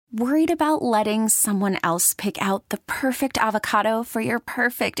Worried about letting someone else pick out the perfect avocado for your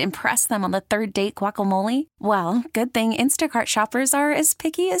perfect impress them on the third date guacamole? Well, good thing Instacart shoppers are as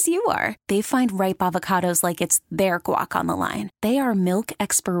picky as you are. They find ripe avocados like it's their guac on the line. They are milk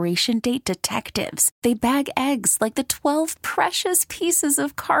expiration date detectives. They bag eggs like the 12 precious pieces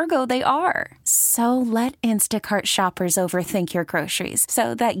of cargo they are. So let Instacart shoppers overthink your groceries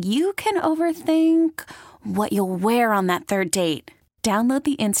so that you can overthink what you'll wear on that third date. Download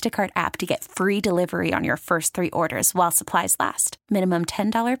the Instacart app to get free delivery on your first 3 orders while supplies last. Minimum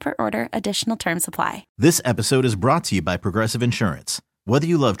 $10 per order. Additional terms apply. This episode is brought to you by Progressive Insurance. Whether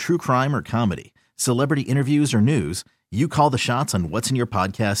you love true crime or comedy, celebrity interviews or news, you call the shots on what's in your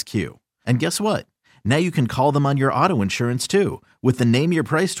podcast queue. And guess what? Now you can call them on your auto insurance too with the Name Your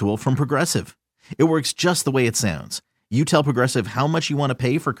Price tool from Progressive. It works just the way it sounds. You tell Progressive how much you want to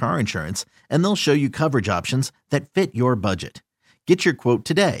pay for car insurance, and they'll show you coverage options that fit your budget. Get your quote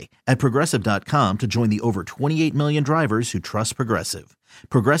today at Progressive.com to join the over 28 million drivers who trust Progressive.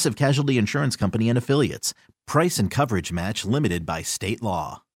 Progressive Casualty Insurance Company and Affiliates. Price and coverage match limited by state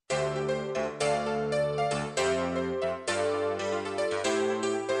law.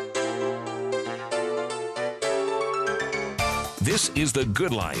 This is The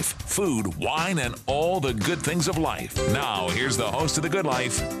Good Life. Food, wine, and all the good things of life. Now, here's the host of The Good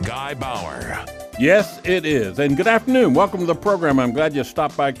Life, Guy Bauer. Yes, it is. And good afternoon. Welcome to the program. I'm glad you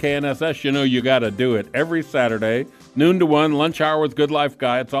stopped by KNSS. You know you got to do it every Saturday, noon to 1, lunch hour with Good Life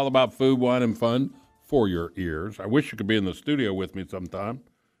Guy. It's all about food, wine, and fun for your ears. I wish you could be in the studio with me sometime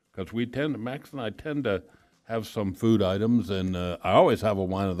because Max and I tend to have some food items, and I always have a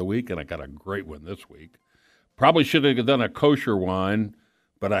wine of the week, and I got a great one this week. Probably should have done a kosher wine,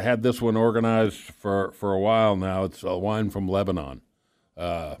 but I had this one organized for a while now. It's a wine from Lebanon.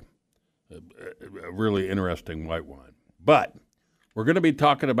 A really interesting white wine. But we're going to be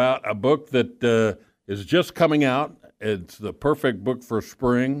talking about a book that is just coming out. It's the perfect book for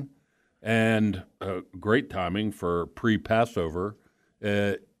spring and great timing for pre-Passover.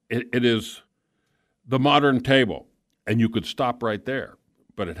 It is The Modern Table, and you could stop right there.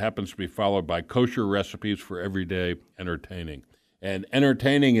 But it happens to be followed by Kosher Recipes for Everyday Entertaining. And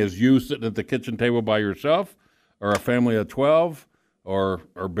entertaining is you sitting at the kitchen table by yourself or a family of 12 or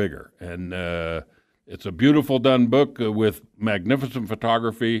bigger. And it's a beautiful done book with magnificent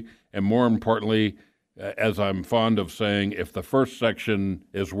photography. And more importantly, as I'm fond of saying, if the first section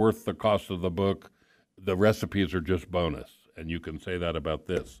is worth the cost of the book, the recipes are just bonus. And you can say that about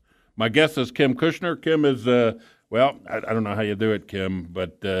this. My guest is Kim Kushner. Kim is... I don't know how you do it, Kim,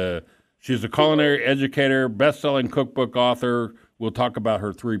 but she's a culinary educator, best-selling cookbook author. We'll talk about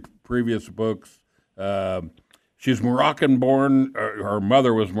her 3 previous books. She's Moroccan-born. Her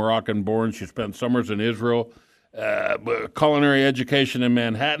mother was Moroccan-born. She spent summers in Israel. Culinary education in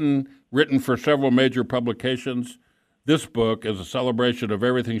Manhattan, written for several major publications. This book is a celebration of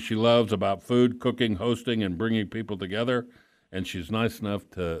everything she loves about food, cooking, hosting, and bringing people together. And she's nice enough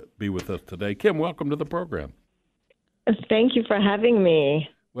to be with us today. Kim, welcome to the program. Thank you for having me.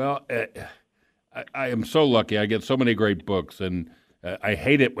 Well, I am so lucky. I get so many great books, and I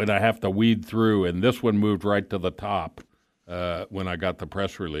hate it when I have to weed through, and this one moved right to the top when I got the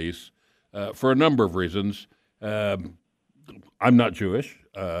press release for a number of reasons. I'm not Jewish.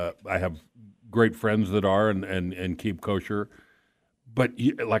 I have great friends that are and keep kosher. But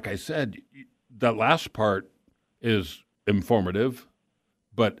like I said, that last part is informative,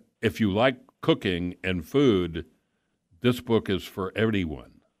 but if you like cooking and food, this book is for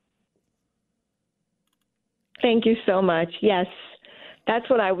everyone. Thank you so much. Yes, that's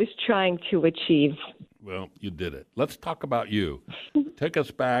what I was trying to achieve. Well, you did it. Let's talk about you. Take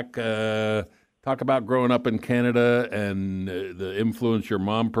us back. Talk about growing up in Canada and the influence your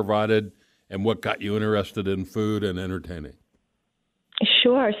mom provided and what got you interested in food and entertaining.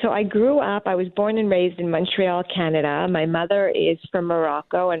 Sure. So I was born and raised in Montreal, Canada. My mother is from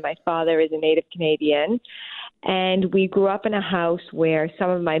Morocco and my father is a native Canadian. And we grew up in a house where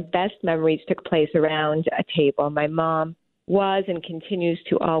some of my best memories took place around a table. My mom was and continues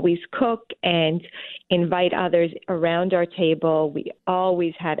to always cook and invite others around our table. We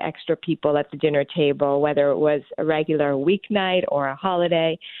always had extra people at the dinner table, whether it was a regular weeknight or a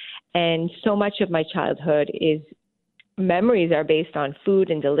holiday. And so much of my childhood memories are based on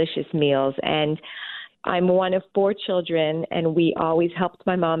food and delicious meals. And I'm one of 4 children, and we always helped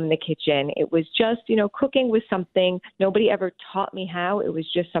my mom in the kitchen. It was just, cooking was something nobody ever taught me how. It was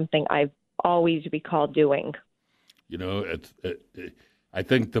just something I've always recalled doing. I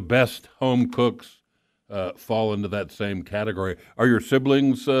think the best home cooks fall into that same category. Are your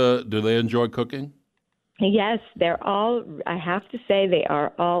siblings, do they enjoy cooking? Yes, they're all, I have to say, they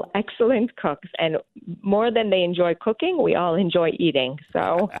are all excellent cooks. And more than they enjoy cooking, we all enjoy eating.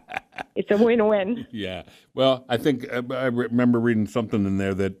 So it's a win-win. Yeah. Well, I think I remember reading something in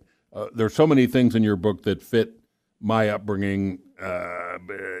there that there's so many things in your book that fit my upbringing.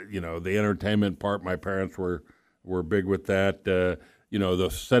 The entertainment part, my parents were big with that. The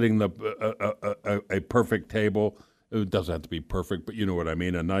setting a perfect table. It doesn't have to be perfect, but you know what I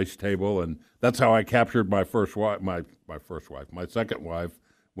mean, a nice table. And that's how I captured my first wife, my second wife,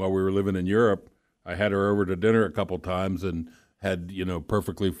 while we were living in Europe. I had her over to dinner a couple times and had,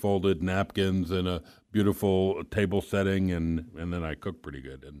 perfectly folded napkins and a beautiful table setting, and then I cooked pretty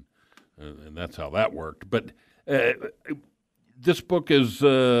good. And that's how that worked. But this book is,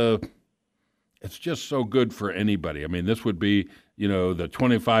 it's just so good for anybody. I mean, this would be, the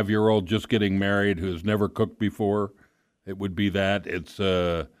 25-year-old just getting married who's never cooked before. It would be that. It's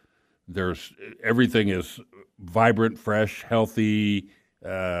everything is vibrant, fresh, healthy,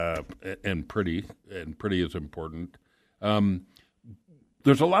 and pretty. And pretty is important.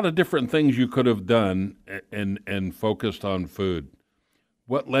 There's a lot of different things you could have done and focused on food.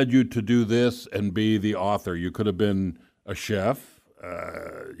 What led you to do this and be the author? You could have been a chef.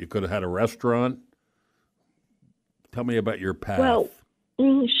 You could have had a restaurant. Tell me about your path. Well,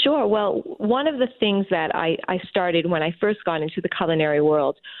 sure. Well, one of the things that I started when I first got into the culinary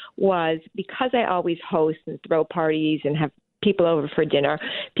world was because I always host and throw parties and have people over for dinner,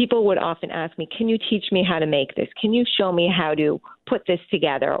 people would often ask me, can you teach me how to make this? Can you show me how to put this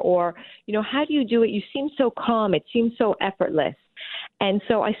together? Or, how do you do it? You seem so calm. It seems so effortless. And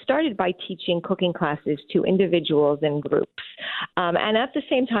so I started by teaching cooking classes to individuals and groups. And at the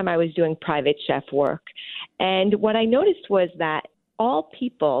same time, I was doing private chef work. And what I noticed was that all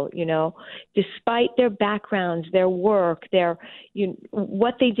people, despite their backgrounds, their work,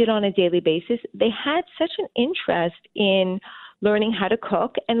 what they did on a daily basis, they had such an interest in learning how to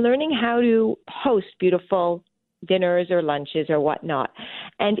cook and learning how to host beautiful dinners or lunches or whatnot.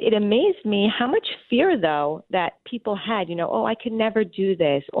 And it amazed me how much fear, though, that people had, I could never do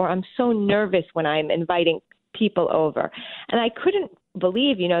this, or I'm so nervous when I'm inviting people over. And I couldn't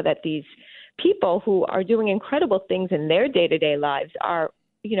believe, that these people who are doing incredible things in their day-to-day lives are,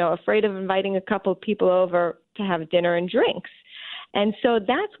 afraid of inviting a couple of people over to have dinner and drinks. And so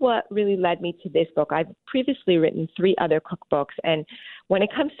that's what really led me to this book. I've previously written 3 other cookbooks. And when it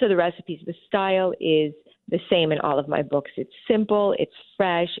comes to the recipes, the style is the same in all of my books. It's simple, it's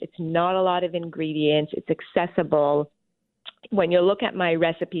fresh, it's not a lot of ingredients, it's accessible. When you look at my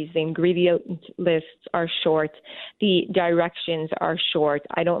recipes, the ingredient lists are short. The directions are short.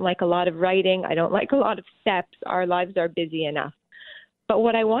 I don't like a lot of writing. I don't like a lot of steps. Our lives are busy enough. But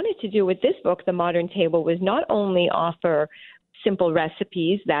what I wanted to do with this book, The Modern Table, was not only offer simple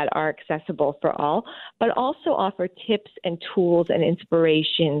recipes that are accessible for all, but also offer tips and tools and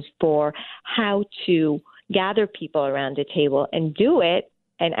inspirations for how to gather people around a table and do it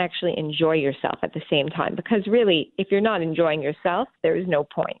and actually enjoy yourself at the same time. Because really, if you're not enjoying yourself, there is no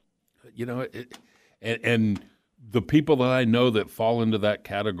point. And the people that I know that fall into that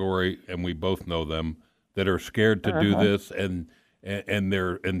category, and we both know them, that are scared to do this and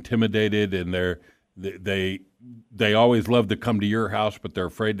they're intimidated and they always love to come to your house, but they're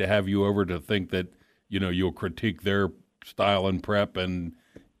afraid to have you over to think that, you'll critique their style and prep. And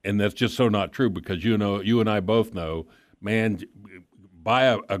that's just so not true because, you and I both know, man,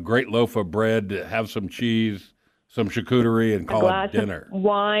 buy a great loaf of bread, have some cheese, some charcuterie, and call it dinner. Of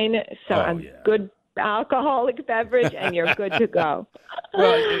wine, good alcoholic beverage, and you're good to go.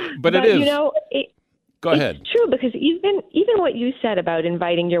 Well, but it is. Go ahead. It's true because even what you said about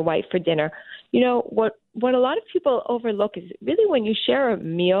inviting your wife for dinner, what a lot of people overlook is really when you share a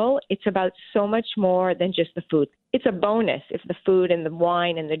meal, it's about so much more than just the food. It's a bonus if the food and the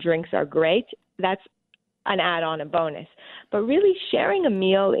wine and the drinks are great. That's an add-on, a bonus. But really sharing a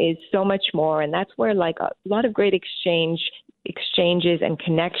meal is so much more, and that's where a lot of great exchanges and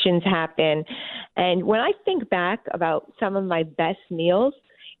connections happen. And when I think back about some of my best meals,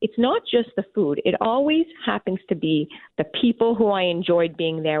 it's not just the food. It always happens to be the people who I enjoyed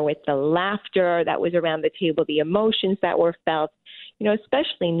being there with, the laughter that was around the table, the emotions that were felt,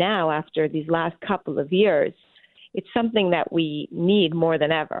 especially now after these last couple of years. It's something that we need more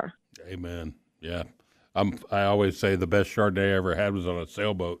than ever. Amen. Yeah. I always say the best Chardonnay I ever had was on a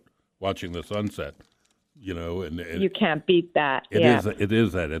sailboat watching the sunset, and you can't beat that. It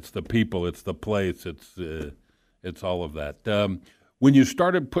is that. It's the people. It's the place. It's all of that. When you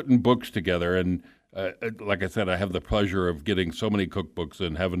started putting books together, and like I said, I have the pleasure of getting so many cookbooks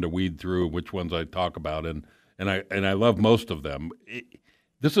and having to weed through which ones I talk about, and I love most of them.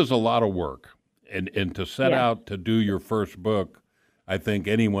 This is a lot of work, And to set out to do your first book, I think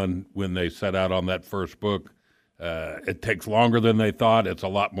anyone, when they set out on that first book, it takes longer than they thought. It's a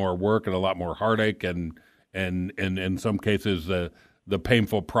lot more work and a lot more heartache, and in some cases, the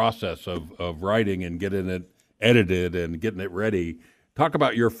painful process of writing and getting it edited and getting it ready. Talk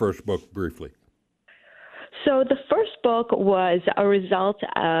about your first book briefly. So the first book was a result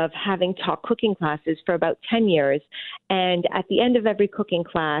of having taught cooking classes for about 10 years. And at the end of every cooking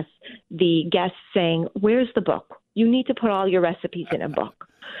class, the guests saying, "Where's the book? You need to put all your recipes in a book."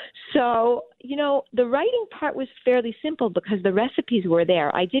 So, the writing part was fairly simple because the recipes were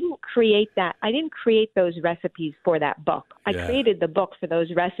there. I didn't create those recipes for that book. I created the book for those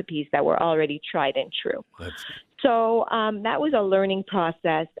recipes that were already tried and true. So that was a learning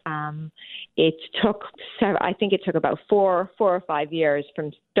process. It took, I think it took about 4 or 5 years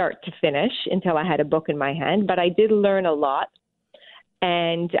from start to finish until I had a book in my hand. But I did learn a lot.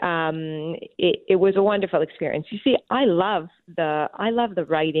 And it was a wonderful experience. You see, I love the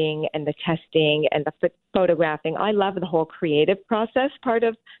writing and the testing and the photographing. I love the whole creative process part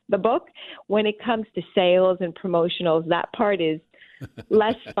of the book. When it comes to sales and promotionals, that part is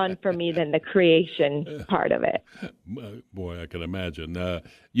less fun for me than the creation part of it. Boy, I can imagine. I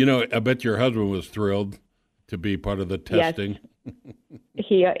bet your husband was thrilled to be part of the testing.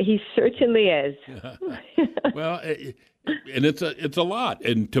 Yes. He certainly is. Well, and it's a lot,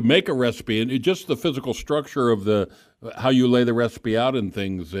 and to make a recipe, and just the physical structure of how you lay the recipe out and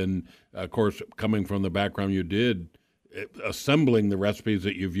things, and of course, coming from the background you did, assembling the recipes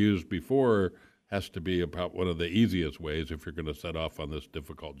that you've used before has to be about one of the easiest ways if you're going to set off on this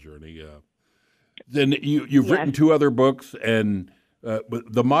difficult journey. Then you've written 2 other books, and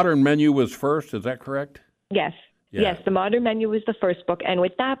the Modern Menu was first. Is that correct? Yes. Yeah. Yes, the Modern Menu was the first book. And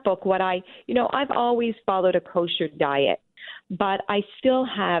with that book, I've always followed a kosher diet, but I still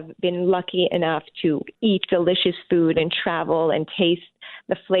have been lucky enough to eat delicious food and travel and taste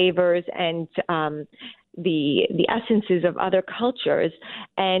the flavors and the essences of other cultures.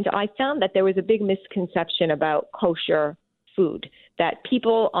 And I found that there was a big misconception about kosher food, that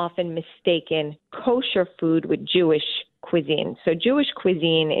people often mistaken kosher food with Jewish cuisine. So Jewish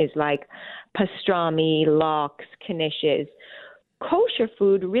cuisine is like pastrami, lox, knishes. Kosher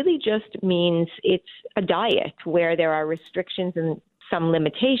food really just means it's a diet where there are restrictions and some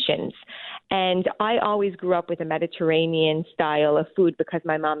limitations. And I always grew up with a Mediterranean style of food because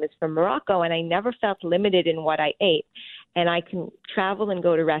my mom is from Morocco, and I never felt limited in what I ate. And I can travel and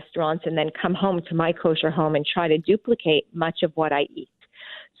go to restaurants and then come home to my kosher home and try to duplicate much of what I eat.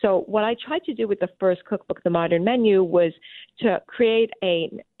 So what I tried to do with the first cookbook, The Modern Menu, was to create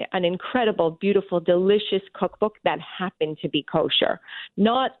an incredible, beautiful, delicious cookbook that happened to be kosher,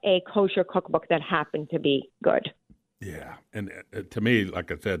 not a kosher cookbook that happened to be good. Yeah, and to me,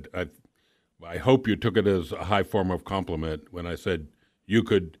 like I said, I hope you took it as a high form of compliment when I said you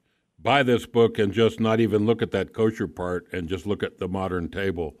could buy this book and just not even look at that kosher part and just look at the modern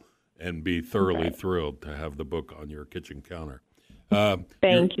table and be thoroughly thrilled to have the book on your kitchen counter.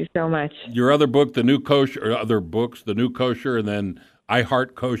 Thank you so much. Your other book, The New Kosher, or other books, The New Kosher, and then I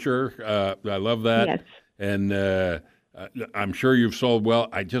Heart Kosher. I love that. Yes. And I'm sure you've sold well.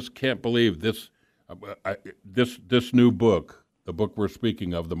 I just can't believe this new book, the book we're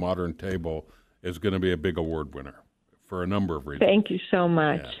speaking of, The Modern Table, is going to be a big award winner for a number of reasons. Thank you so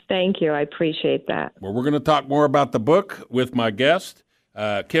much. Yeah. Thank you. I appreciate that. Well, we're going to talk more about the book with my guest,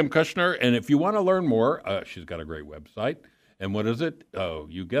 Kim Kushner. And if you want to learn more, she's got a great website. And what is it? Oh,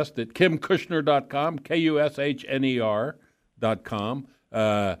 you guessed it, KimKushner.com, KUSHNER.com.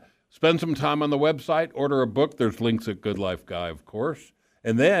 Spend some time on the website, order a book. There's links at Good Life Guy, of course.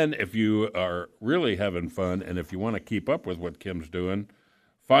 And then if you are really having fun and if you want to keep up with what Kim's doing,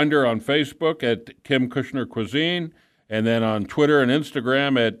 find her on Facebook at Kim Kushner Cuisine, and then on Twitter and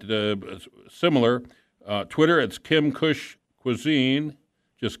Instagram at similar. Twitter, it's Kim Kush Cuisine,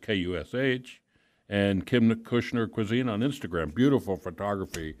 just Kush. And Kim Kushner Cuisine on Instagram. Beautiful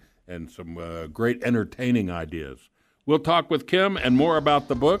photography and some great entertaining ideas. We'll talk with Kim and more about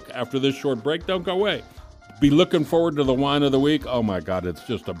the book after this short break. Don't go away. Be looking forward to the wine of the week. Oh, my God, it's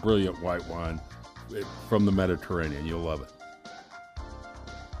just a brilliant white wine from the Mediterranean. You'll love it.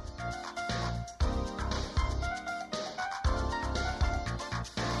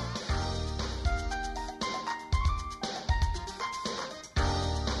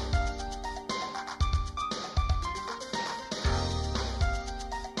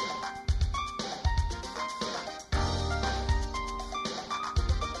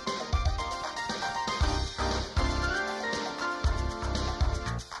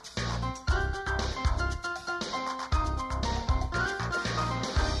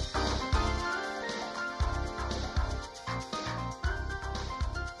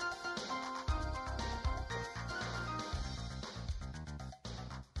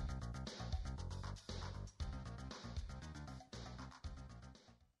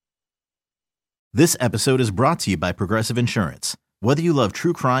 This episode is brought to you by Progressive Insurance. Whether you love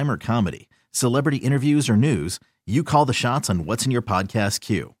true crime or comedy, celebrity interviews or news, you call the shots on what's in your podcast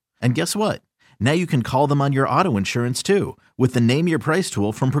queue. And guess what? Now you can call them on your auto insurance too with the Name Your Price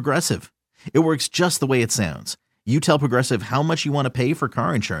tool from Progressive. It works just the way it sounds. You tell Progressive how much you want to pay for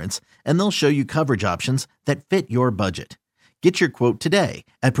car insurance, and they'll show you coverage options that fit your budget. Get your quote today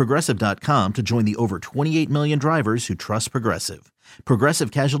at Progressive.com to join the over 28 million drivers who trust Progressive.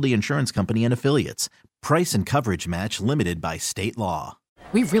 Progressive Casualty Insurance Company and Affiliates. Price and coverage match limited by state law.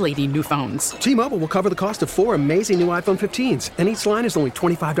 We really need new phones. T-Mobile will cover the cost of 4 amazing new iPhone 15s, and each line is only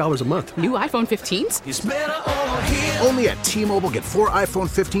 $25 a month. New iPhone 15s? It's better over here. Only at T-Mobile, get 4 iPhone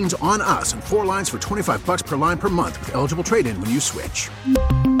 15s on us and 4 lines for $25 per line per month with eligible trade-in when you switch.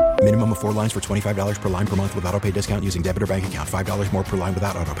 Minimum of 4 lines for $25 per line per month with autopay discount using debit or bank account. $5 more per line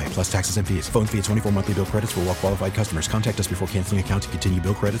without autopay, plus taxes and fees. Phone fee at 24 monthly bill credits for well-qualified customers. Contact us before canceling account to continue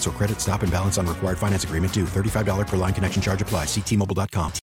bill credits or credit stop and balance on required finance agreement due. $35 per line connection charge applies. See T-Mobile.com.